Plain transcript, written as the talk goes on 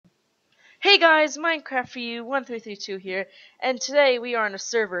Hey guys, Minecraft for you 1332 here, and today we are on a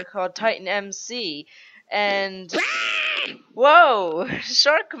server called Titan MC, and whoa,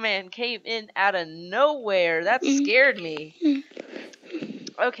 Sharkman came in out of nowhere. That scared me.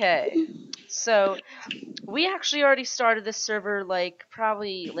 Okay, so we actually already started this server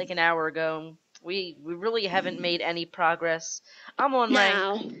probably an hour ago. We really haven't made any progress. I'm on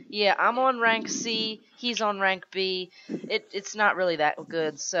I'm on rank C. He's on rank B. It's not really that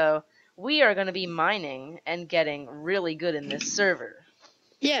good. So we are going to be mining and getting really good in this server.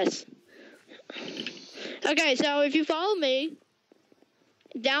 Yes. Okay, so if you follow me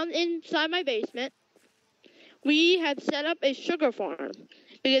down inside my basement, we have set up a sugar farm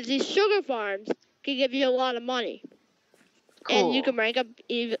because these sugar farms can give you a lot of money. Cool. And you can rank up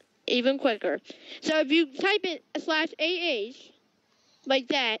even quicker. So if you type in /AH like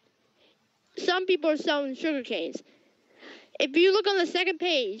that, some people are selling sugar canes. If you look on the second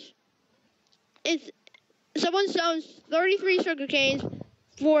page, someone sells 33 sugar canes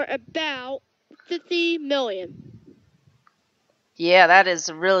for about 50 million. Yeah, that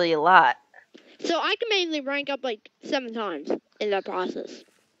is really a lot. So I can mainly rank up 7 times in that process.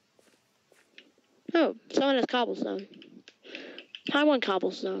 Oh, someone has cobblestone. I want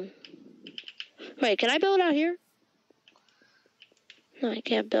cobblestone. Wait, can I build out here? No, I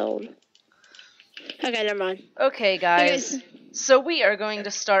can't build. Okay, never mind. Okay, guys. So we are going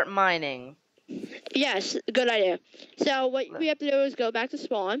to start mining. Yes, good idea. So what we have to do is go back to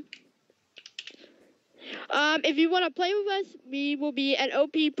spawn. If you want to play with us, we will be at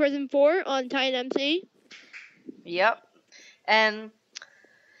OP Prison 4 on Titan MC. Yep. And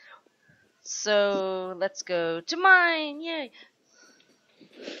so let's go to mine. Yay.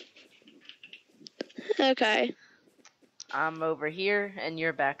 Okay. I'm over here and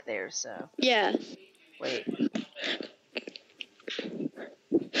you're back there, so. Yes. Wait.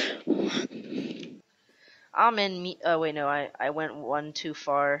 I'm in oh wait, no, I went one too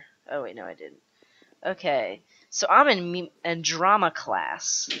far. Oh wait, no, I didn't. Okay. So I'm in drama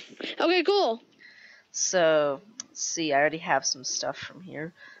class. Okay, cool. So, let's see, I already have some stuff from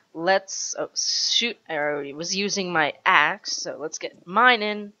here. Let's shoot, I already was using my axe, so let's get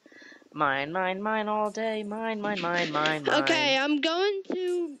mining. Mine all day. Mine. Okay, I'm going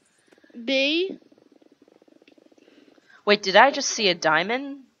to be. Wait, did I just see a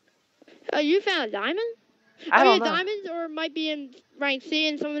diamond? You found a diamond? I don't know. Diamonds or might be in rank C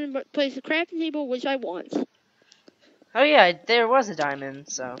and someone plays a crafting table, which I want. Oh yeah, there was a diamond,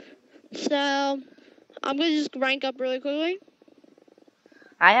 so. So, I'm gonna just rank up really quickly.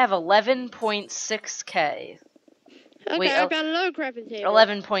 I have 11.6k. Okay, Wait, I found another crafting table.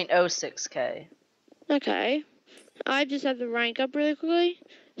 11.06k. Okay. I just have to rank up really quickly.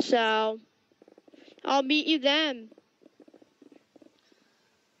 So, I'll meet you then.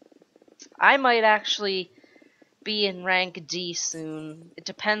 I might actually be in rank D soon. It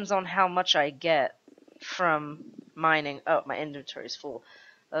depends on how much I get from mining. Oh, my inventory's full.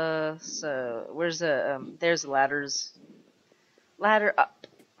 So where's the there's the ladders. Ladder up.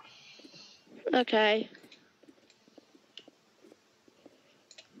 Okay.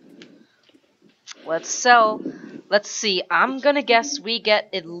 Let's sell. Let's see. I'm gonna guess we get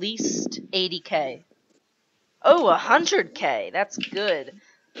at least 80k. Oh, 100k. That's good.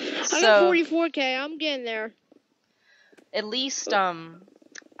 I got 44k. I'm getting there. At least out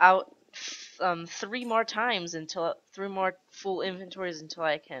 3 more times until 3 more full inventories until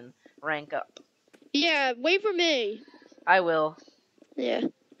I can rank up. Yeah, wait for me. I will. Yeah.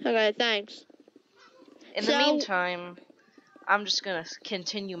 Okay, thanks. In the meantime, I'm just gonna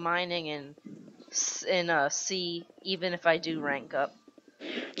continue mining in C, even if I do rank up.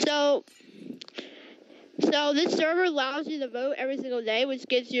 So this server allows you to vote every single day, which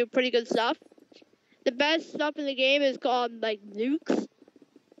gives you pretty good stuff. The best stuff in the game is called nukes,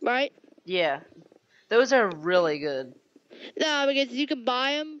 right? Yeah, those are really good. No, because you can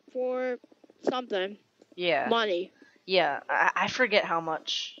buy them for something. Yeah. Money. Yeah, I forget how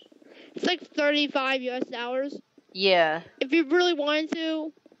much. It's like 35 US dollars. Yeah. If you really wanted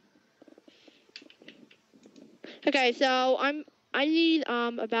to. Okay, so I need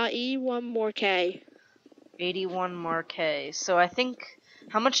about 81 more K. 81 more K. So I think,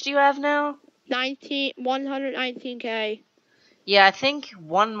 how much do you have now? 119K. Yeah, I think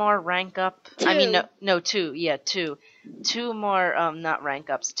one more rank up. 2. I mean, no, 2. Yeah, 2. 2 more, not rank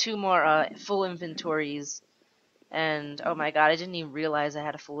ups. 2 more, full inventories. And, oh my god, I didn't even realize I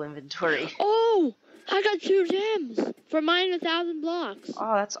had a full inventory. Oh! I got 2 gems for mining 1,000 blocks.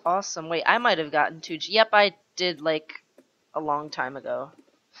 Oh, that's awesome. Wait, I might have gotten 2. Yep, I did, a long time ago.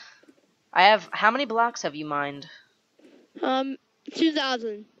 How many blocks have you mined?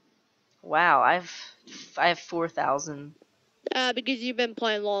 2,000. Wow, I have 4,000. Because you've been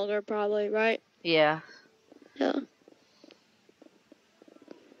playing longer, probably, right? Yeah. Yeah.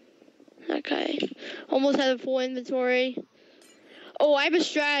 Okay. Almost have a full inventory. Oh, I have a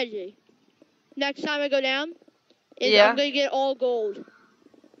strategy. Next time I go down, Yeah. I'm gonna get all gold.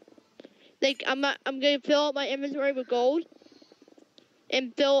 Like I'm gonna fill up my inventory with gold,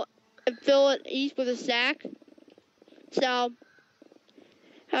 and fill it each with a stack. So,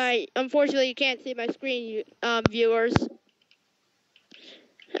 alright. Unfortunately, you can't see my screen, viewers.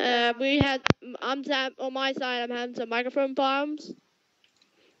 On my side, I'm having some microphone problems.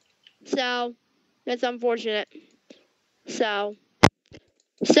 So, that's unfortunate. So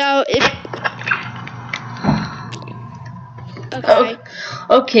if okay.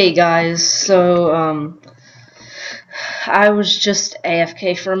 Okay, guys. So I was just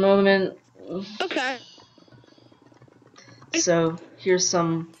AFK for a moment. Okay. So here's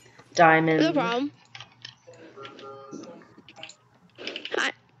some diamond. No problem.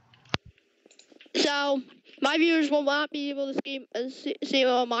 So my viewers will not be able to see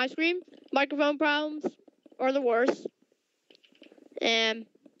on my screen. Microphone problems are the worst, and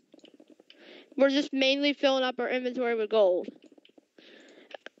we're just mainly filling up our inventory with gold.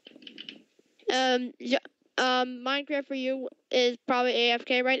 Minecraft for you is probably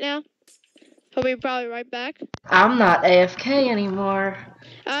AFK right now. He'll be probably right back. I'm not AFK anymore.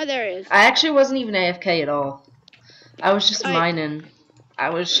 There it is. I actually wasn't even AFK at all. I was just mining. I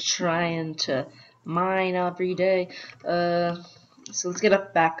was trying to mine every day. So let's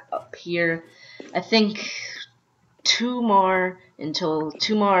get back up here. I think two more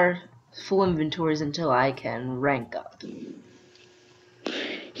full inventories until I can rank up.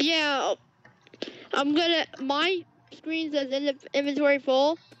 Yeah, my screen says inventory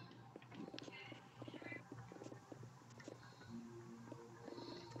full.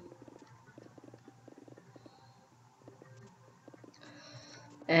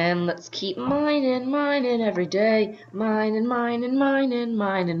 And let's keep mining every day. Mining.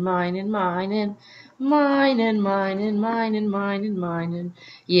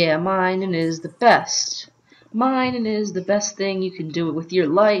 Yeah, mining is the best. Mining is the best thing you can do with your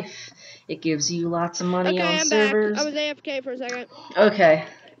life. It gives you lots of money on I'm servers. back. I was AFK for a second. Okay.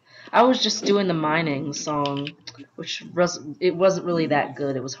 I was just doing the mining song, which wasn't really that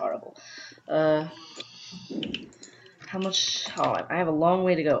good. It was horrible. How much? Oh, I have a long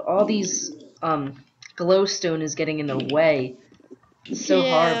way to go. All these glowstone is getting in the way. It's so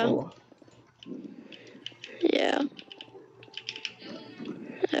horrible. Yeah.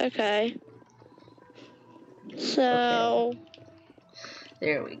 Okay. So. Okay.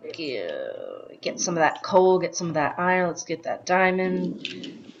 There we go. Get some of that coal. Get some of that iron. Let's get that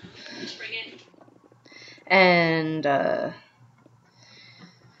diamond. And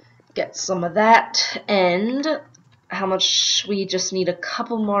get some of that. And how much? We just need a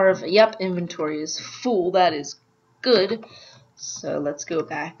couple more of. Yep, inventory is full. That is good. So let's go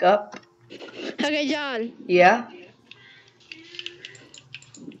back up. Okay, John. Yeah?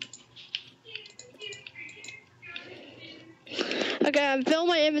 Okay, I'm filling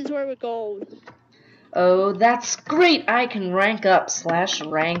my inventory with gold. Oh, that's great. I can rank up /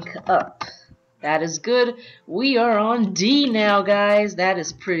 rank up. That is good. We are on D now, guys. That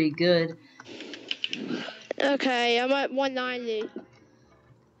is pretty good. Okay, I'm at 190.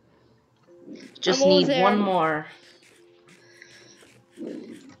 Just need one more.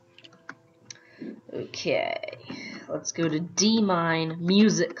 Okay. Let's go to D mine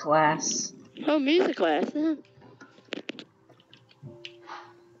music class. Oh, music class. Huh?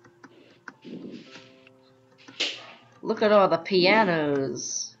 Look at all the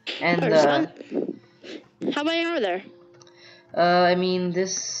pianos and How many are there?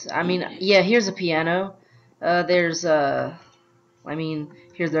 yeah, here's a piano. There's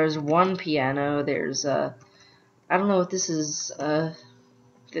one piano. There's I don't know what this is.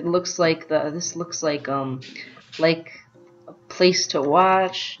 It looks like this looks like a place to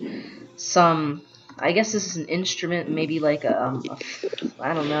watch. I guess this is an instrument, maybe like I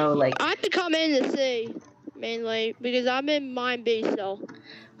don't know, like. I have to come in to see, mainly, because I'm in mine B still.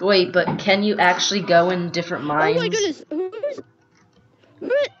 Wait, but can you actually go in different mines? Oh my goodness, someone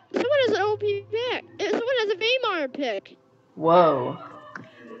has an OP pick. Someone has a V-Miner pick. Whoa.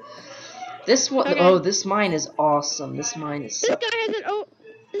 This one, okay. Oh, this mine is awesome. This mine is This guy has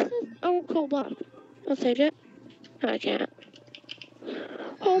an coal block. I'll take it. I can't.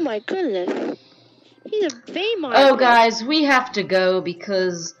 Oh my goodness. He's a V-Miner. Oh, guys, we have to go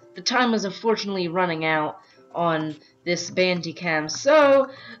because the time is unfortunately running out on this Bandicam. So,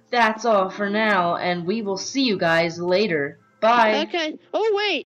 that's all for now, and we will see you guys later. Bye. Okay. Oh, wait.